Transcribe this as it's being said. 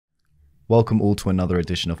Welcome all to another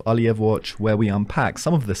edition of AliyevWatch, where we unpack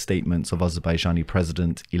some of the statements of Azerbaijani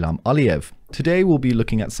President Ilham Aliyev. Today we'll be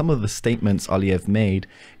looking at some of the statements Aliyev made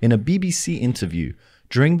in a BBC interview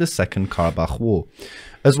during the Second Karabakh War,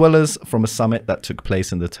 as well as from a summit that took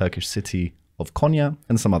place in the Turkish city of Konya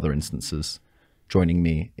and some other instances. Joining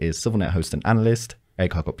me is CivilNet host and analyst,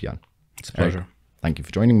 Eric Hacopian. It's a pleasure. Eric, thank you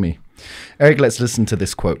for joining me. Eric, let's listen to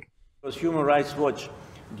this quote. Human Rights Watch,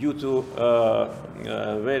 due to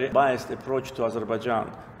a very biased approach to Azerbaijan,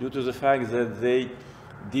 due to the fact that they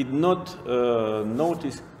did not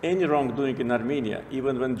notice any wrongdoing in Armenia,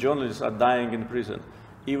 even when journalists are dying in prison,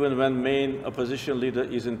 even when main opposition leader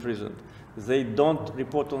is in prison. They don't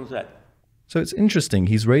report on that. So it's interesting,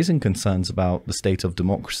 he's raising concerns about the state of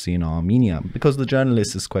democracy in Armenia because the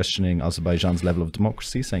journalist is questioning Azerbaijan's level of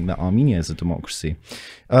democracy, saying that Armenia is a democracy.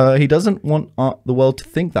 He doesn't want the world to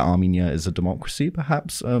think that Armenia is a democracy,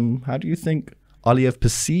 perhaps. How do you think Aliyev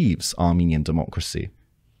perceives Armenian democracy?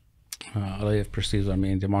 Aliyev perceives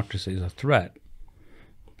Armenian democracy as a threat,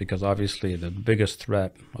 because obviously the biggest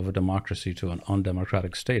threat of a democracy to an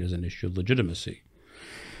undemocratic state is an issue of legitimacy.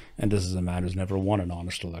 And this is a man who's never won an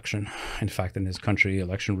honest election. In fact, in his country,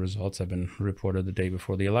 election results have been reported the day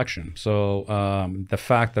before the election. So the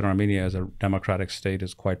fact that Armenia is a democratic state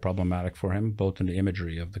is quite problematic for him, both in the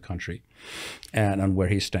imagery of the country and on where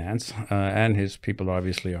he stands. And his people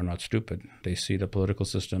obviously are not stupid. They see the political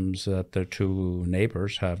systems that their two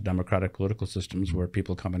neighbors have, democratic political systems where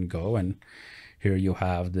people come and go. And here you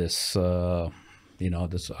have this,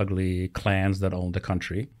 this ugly clans that own the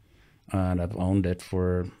country and have owned it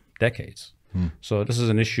for decades. So this is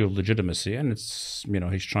an issue of legitimacy, and it's,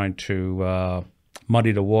 he's trying to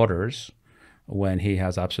muddy the waters when he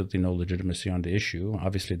has absolutely no legitimacy on the issue.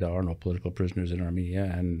 Obviously, there are no political prisoners in Armenia,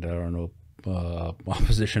 and there are no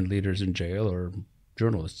opposition leaders in jail or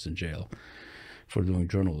journalists in jail for doing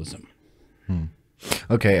journalism.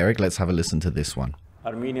 Okay, Eric, let's have a listen to this one.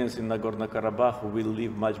 Armenians in Nagorno-Karabakh will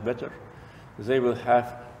live much better. They will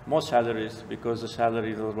have more salaries because the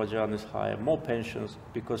salary in Azerbaijan is higher, more pensions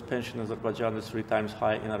because pension in Azerbaijan is 3 times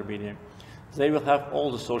higher in Armenia. They will have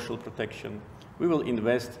all the social protection. We will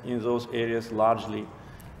invest in those areas largely.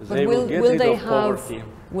 They will get rid of poverty.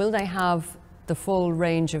 Will they have the full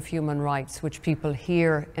range of human rights which people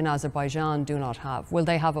here in Azerbaijan do not have? Will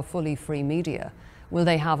they have a fully free media? Will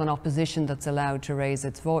they have an opposition that's allowed to raise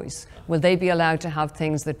its voice? Will they be allowed to have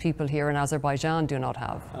things that people here in Azerbaijan do not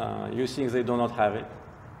have? You think they do not have it?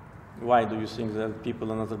 Why do you think that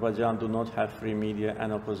people in Azerbaijan do not have free media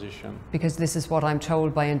and opposition? Because this is what I'm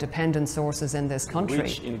told by independent sources in this country.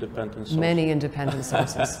 Which independent sources? Many independent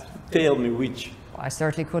sources. Tell me which. I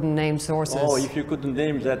certainly couldn't name sources. Oh, if you couldn't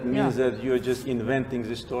name, that means that you're just inventing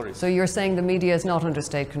the story. So you're saying the media is not under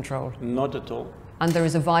state control? Not at all. And there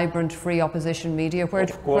is a vibrant, free opposition media?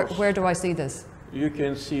 Where do I see this? You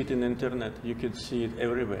can see it in the internet. You can see it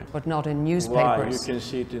everywhere. But not in newspapers? Why? You can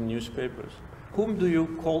see it in newspapers. Whom do you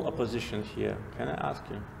call opposition here? Can I ask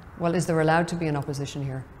you? Well, is there allowed to be an opposition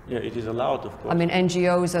here? Yeah, it is allowed, of course. I mean,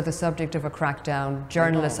 NGOs are the subject of a crackdown.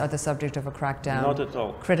 Journalists are the subject of a crackdown. Not at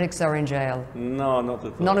all. Critics are in jail. No, not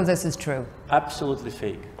at all. None of this is true. Absolutely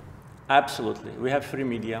fake. Absolutely. We have free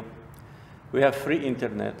media. We have free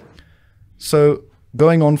internet. So,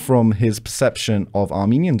 going on from his perception of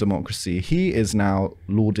Armenian democracy, he is now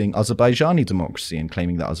lauding Azerbaijani democracy and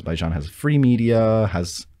claiming that Azerbaijan has free media,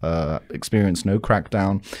 has experienced no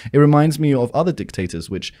crackdown. It reminds me of other dictators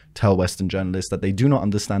which tell Western journalists that they do not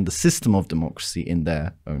understand the system of democracy in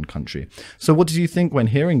their own country. So what do you think when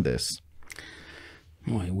hearing this?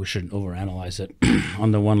 Well, we shouldn't overanalyze it.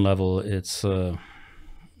 On the one level, it's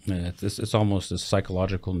almost a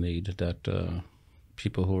psychological need that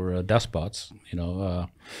people who are despots,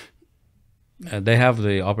 they have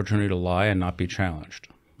the opportunity to lie and not be challenged,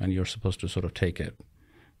 and you're supposed to sort of take it.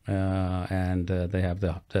 And they have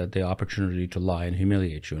the opportunity to lie and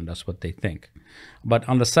humiliate you, and that's what they think. But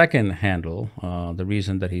on the second handle, the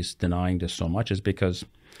reason that he's denying this so much is because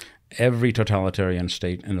every totalitarian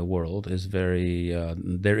state in the world is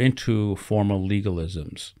they're into formal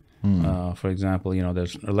legalisms. For example,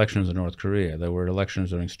 there's elections in North Korea. There were elections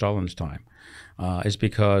during Stalin's time. It's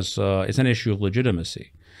because it's an issue of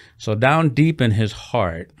legitimacy. So down deep in his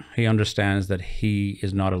heart, he understands that he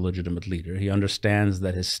is not a legitimate leader. He understands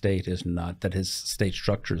that his state is not, that his state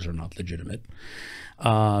structures are not legitimate.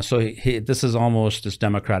 So this is almost this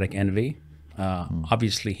democratic envy.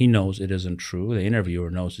 Obviously, he knows it isn't true. The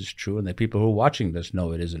interviewer knows it's true, and the people who are watching this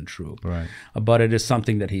know it isn't true. Right. But it is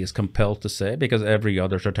something that he is compelled to say because every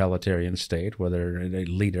other totalitarian state, whether a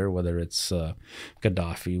leader, whether it's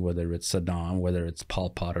Gaddafi, whether it's Saddam, whether it's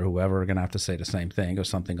Pol Pot or whoever, are going to have to say the same thing or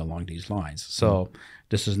something along these lines. So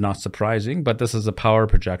This is not surprising, but this is a power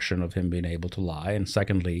projection of him being able to lie. And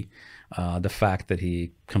secondly, the fact that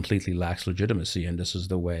he completely lacks legitimacy, and this is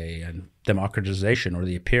the way, and democratization or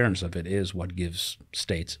the appearance of it is what gives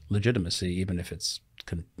states legitimacy, even if it's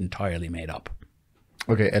entirely made up.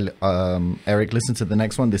 Okay, Eric, listen to the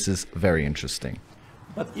next one. This is very interesting.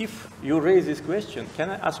 But if you raise this question, can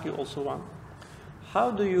I ask you also one?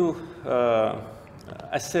 How do you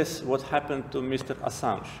assess what happened to Mr.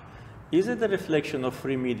 Assange? Is it a reflection of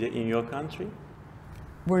free media in your country?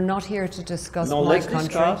 We're not here to discuss my let's country.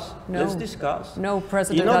 Discuss. No, let's discuss. No,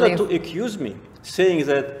 President In order Aliyev. to accuse me, saying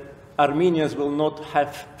that Armenians will not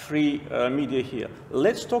have free media here,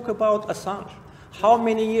 let's talk about Assange. How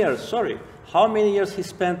many years he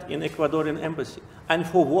spent in Ecuadorian embassy, and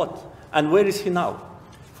for what? And where is he now?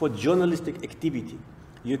 For journalistic activity.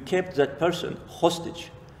 You kept that person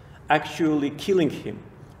hostage, actually killing him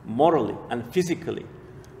morally and physically.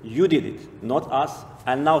 You did it, not us,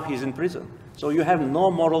 and now he's in prison. So you have no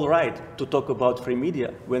moral right to talk about free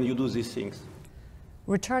media when you do these things.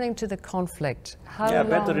 Returning to the conflict, how Yeah, long...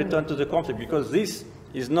 better return to the conflict, because this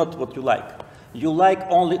is not what you like. You like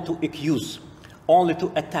only to accuse, only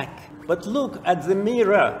to attack. But look at the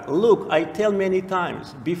mirror. Look, I tell many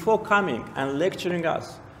times, before coming and lecturing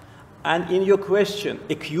us, and in your question,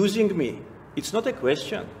 accusing me, it's not a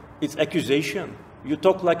question, it's accusation. You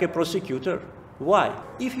talk like a prosecutor. Why?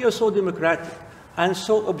 If you're so democratic and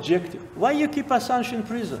so objective, why you keep Assange in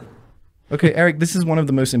prison? Okay, Eric, this is one of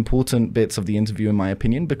the most important bits of the interview, in my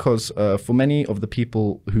opinion, because for many of the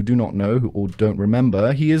people who do not know or don't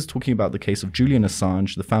remember, he is talking about the case of Julian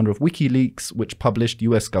Assange, the founder of WikiLeaks, which published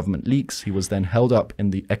US government leaks. He was then held up in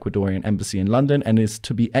the Ecuadorian embassy in London and is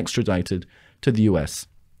to be extradited to the US.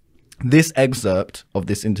 This excerpt of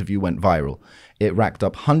this interview went viral. It racked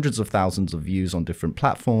up hundreds of thousands of views on different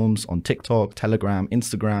platforms, on TikTok, Telegram,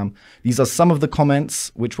 Instagram. These are some of the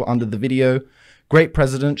comments which were under the video. Great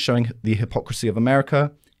president, showing the hypocrisy of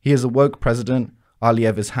America. He is a woke president.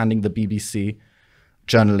 Aliyev is handing the BBC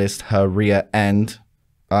journalist her rear end.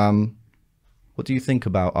 What do you think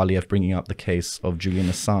about Aliyev bringing up the case of Julian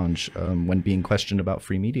Assange when being questioned about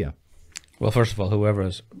free media? Well, first of all, whoever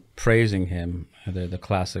is praising him, the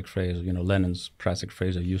classic phrase, Lenin's classic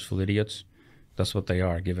phrase of useful idiots, that's what they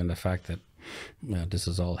are, given the fact that this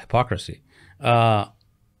is all hypocrisy.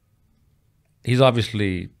 He's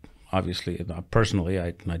obviously, personally,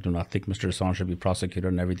 I do not think Mr. Assange should be prosecuted,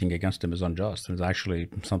 and everything against him is unjust. It's actually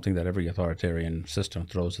something that every authoritarian system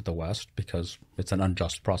throws at the West because it's an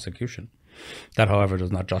unjust prosecution. That, however,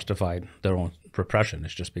 does not justify their own repression.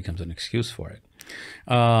 It just becomes an excuse for it.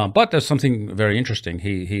 But there's something very interesting.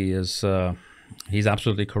 He's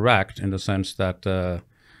absolutely correct in the sense that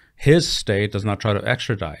his state does not try to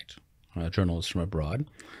extradite journalists from abroad.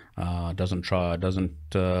 Doesn't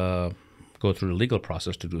go through the legal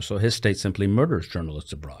process to do so. His state simply murders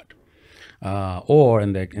journalists abroad. Or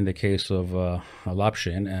in the case of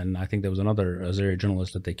Lapshin, and I think there was another Azeri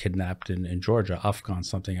journalist that they kidnapped in Georgia, Afghan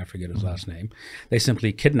something, I forget his last name. They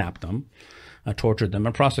simply kidnapped them, tortured them,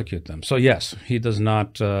 and prosecute them. So yes, he does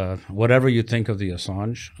not, whatever you think of the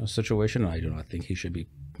Assange situation, I do not think he should be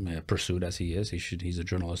pursued as he is. He's a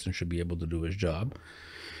journalist and should be able to do his job.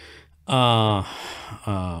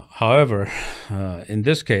 However, in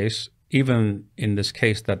this case, even in this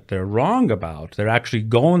case that they're wrong about, they're actually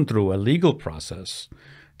going through a legal process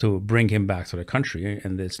to bring him back to the country,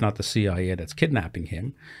 and it's not the CIA that's kidnapping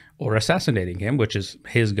him or assassinating him, which is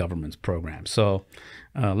his government's program. So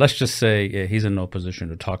let's just say he's in no position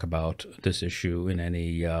to talk about this issue in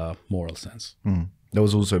any moral sense. There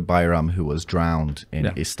was also Bayram, who was drowned in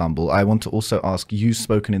Istanbul. I want to also ask, you've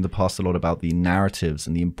spoken in the past a lot about the narratives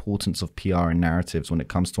and the importance of PR and narratives when it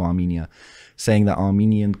comes to Armenia, saying that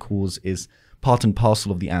Armenian cause is part and parcel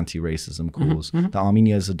of the anti-racism cause, that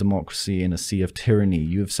Armenia is a democracy in a sea of tyranny.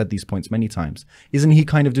 You have said these points many times. Isn't he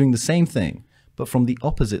kind of doing the same thing, but from the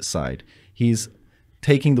opposite side? He's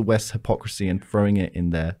taking the West's hypocrisy and throwing it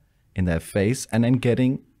in their face, and then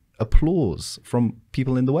getting applause from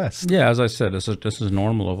people in the West. Yeah, as I said, this is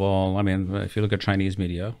normal of all. I mean, if you look at Chinese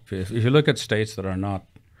media, if you look at states that are not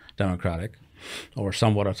democratic or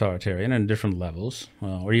somewhat authoritarian in different levels,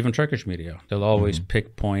 or even Turkish media, they'll always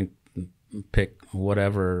pick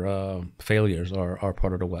whatever failures are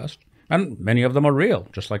part of the West. And many of them are real,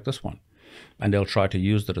 just like this one. And they'll try to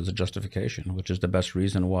use that as a justification, which is the best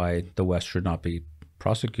reason why the West should not be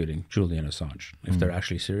prosecuting Julian Assange if they're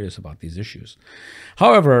actually serious about these issues.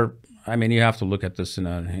 However, I mean, you have to look at this in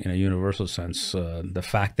a universal sense. The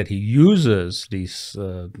fact that he uses these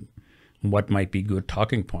what might be good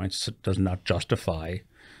talking points does not justify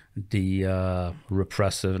the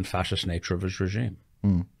repressive and fascist nature of his regime.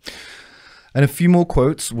 And a few more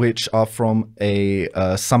quotes, which are from a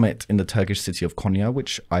summit in the Turkish city of Konya,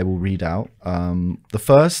 which I will read out. The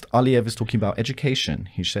first, Aliyev is talking about education.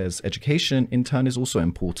 He says, education in turn is also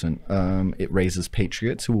important. It raises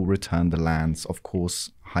patriots who will return the lands. Of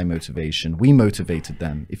course, high motivation. We motivated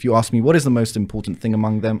them. If you ask me what is the most important thing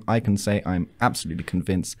among them, I can say I'm absolutely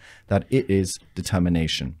convinced that it is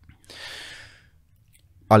determination.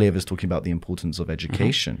 Aliyev is talking about the importance of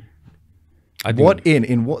education.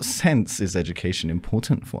 In what sense is education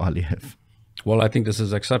important for Aliyev? Well, I think this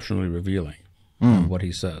is exceptionally revealing what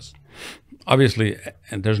he says. Obviously,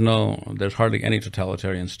 and there's hardly any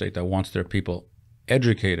totalitarian state that wants their people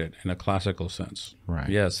educated in a classical sense. Right.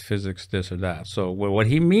 Yes, physics, this or that. So what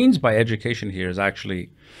he means by education here is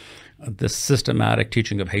actually the systematic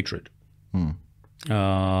teaching of hatred. One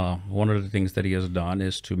of the things that he has done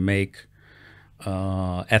is to make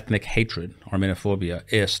ethnic hatred, Armenophobia,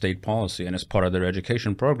 is state policy, and it's part of their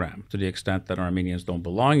education program, to the extent that Armenians don't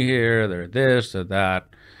belong here, they're this, they're that,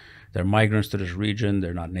 they're migrants to this region,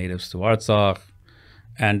 they're not natives to Artsakh,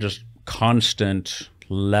 and just constant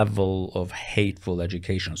level of hateful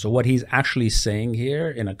education. So what he's actually saying here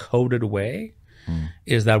in a coded way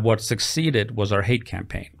is that what succeeded was our hate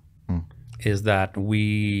campaign, is that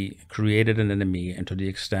we created an enemy, and to the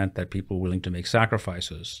extent that people were willing to make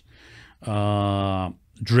sacrifices,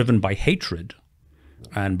 driven by hatred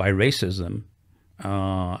and by racism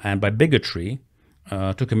and by bigotry,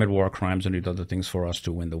 to commit war crimes and do other things for us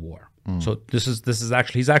to win the war. So this is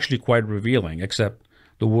actually, he's actually quite revealing, except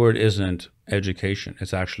the word isn't education,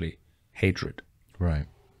 it's actually hatred. Right.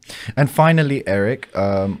 And finally, Eric,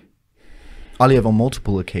 Aliyev on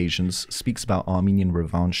multiple occasions speaks about Armenian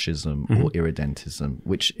revanchism or irredentism,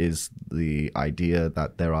 which is the idea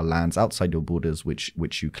that there are lands outside your borders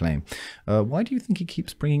which you claim. Why do you think he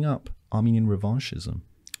keeps bringing up Armenian revanchism?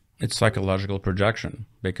 It's psychological projection,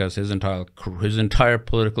 because his entire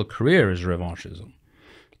political career is revanchism.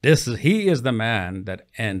 He is the man that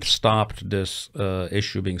stopped this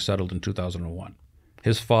issue being settled in 2001.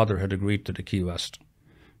 His father had agreed to the Key West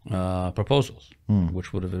proposals,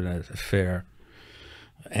 which would have been a fair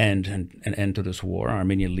an end to this war.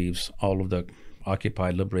 Armenia leaves all of the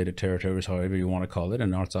occupied, liberated territories, however you want to call it,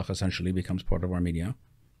 and Artsakh essentially becomes part of Armenia,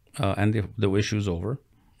 and the issue's over,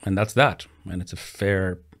 and that's that. And it's a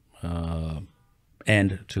fair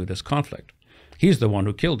end to this conflict. He's the one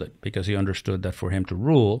who killed it, because he understood that for him to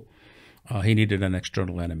rule, he needed an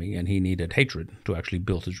external enemy, and he needed hatred to actually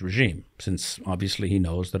build his regime, since obviously he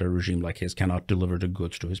knows that a regime like his cannot deliver the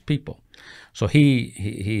goods to his people. So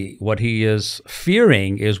what he is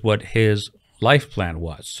fearing is what his life plan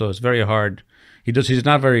was. So it's very hard. He's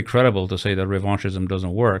not very credible to say that revanchism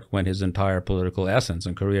doesn't work when his entire political essence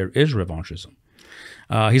and career is revanchism.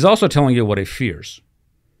 He's also telling you what he fears.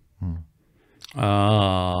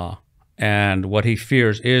 And what he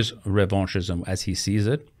fears is revanchism as he sees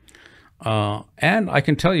it. And I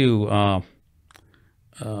can tell you,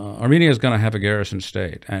 Armenia is going to have a garrison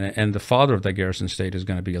state, and the father of that garrison state is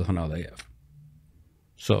going to be Ilham Aliyev.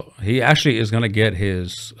 So he actually is going to get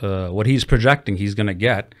his, what he's projecting he's going to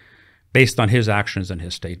get based on his actions and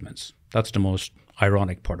his statements. That's the most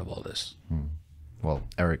ironic part of all this. Well,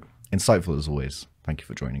 Eric, insightful as always. Thank you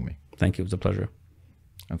for joining me. Thank you. It was a pleasure.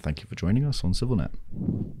 And thank you for joining us on CivilNet.